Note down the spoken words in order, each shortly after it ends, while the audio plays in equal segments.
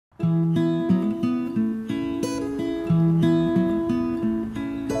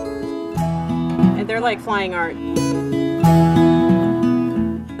like flying art.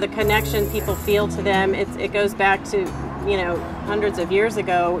 The connection people feel to them, it goes back to, you know, hundreds of years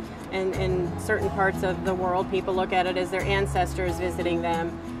ago. And in certain parts of the world, people look at it as their ancestors visiting them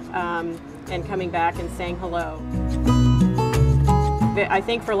and coming back and saying hello. I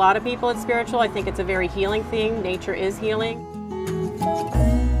think for a lot of people it's spiritual. I think it's a very healing thing. Nature is healing.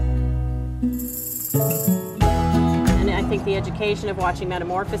 And I think the education of watching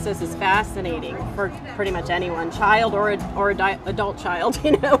metamorphosis is fascinating for pretty much anyone, child or adult child,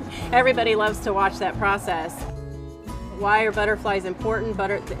 you know. Everybody loves to watch that process. Why are butterflies important?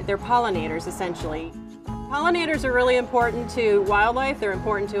 They're pollinators, essentially. Pollinators are really important to wildlife. They're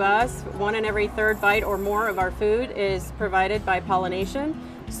important to us. 1 in every 3rd bite or more of our food is provided by pollination.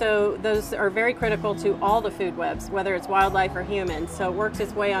 So those are very critical to all the food webs, whether it's wildlife or human. So it works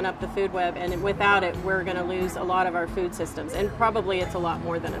its way on up the food web, and without it, we're going to lose a lot of our food systems. And probably it's a lot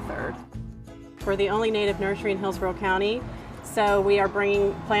more than a third. We're the only native nursery in Hillsborough County. So we are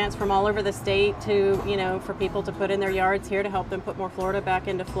bringing plants from all over the state to, you know, for people to put in their yards here to help them put more Florida back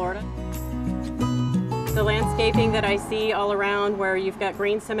into Florida. The landscaping that I see all around where you've got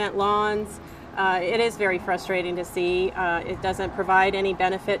green cement lawns, it is very frustrating to see. It doesn't provide any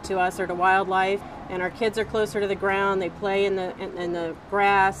benefit to us or to wildlife, and our kids are closer to the ground. They play in the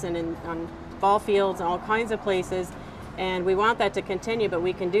grass and on ball fields and all kinds of places, and we want that to continue, but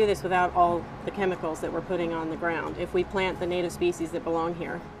we can do this without all the chemicals that we're putting on the ground if we plant the native species that belong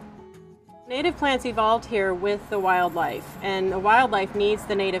here. Native plants evolved here with the wildlife, and the wildlife needs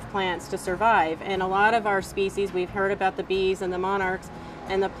the native plants to survive. And a lot of our species, we've heard about the bees and the monarchs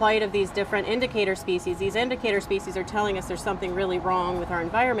and the plight of these different indicator species. These indicator species are telling us there's something really wrong with our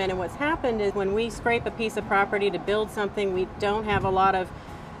environment, and what's happened is when we scrape a piece of property to build something, we don't have a lot of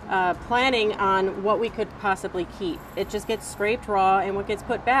planning on what we could possibly keep. It just gets scraped raw, and what gets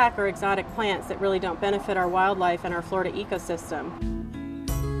put back are exotic plants that really don't benefit our wildlife and our Florida ecosystem.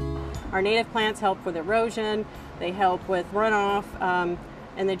 Our native plants help with erosion, they help with runoff,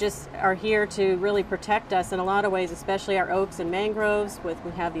 and they just are here to really protect us in a lot of ways, especially our oaks and mangroves. We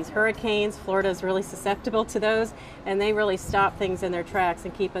have these hurricanes. Florida is really susceptible to those, and they really stop things in their tracks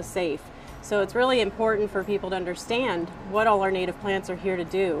and keep us safe. So it's really important for people to understand what all our native plants are here to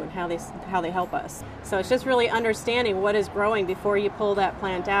do and how they help us. So it's just really understanding what is growing before you pull that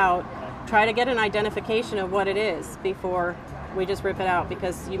plant out. Try to get an identification of what it is before we just rip it out,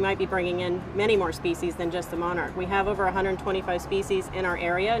 because you might be bringing in many more species than just the monarch. We have over 125 species in our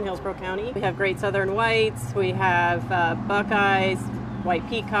area in Hillsborough County. We have great southern whites, we have buckeyes, white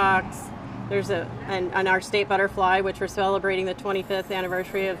peacocks. There's and our state butterfly, which we're celebrating the 25th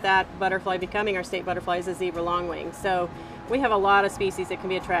anniversary of that butterfly becoming our state butterfly, is a zebra longwing. So we have a lot of species that can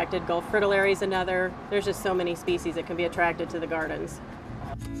be attracted. Gulf fritillary is another. There's just so many species that can be attracted to the gardens.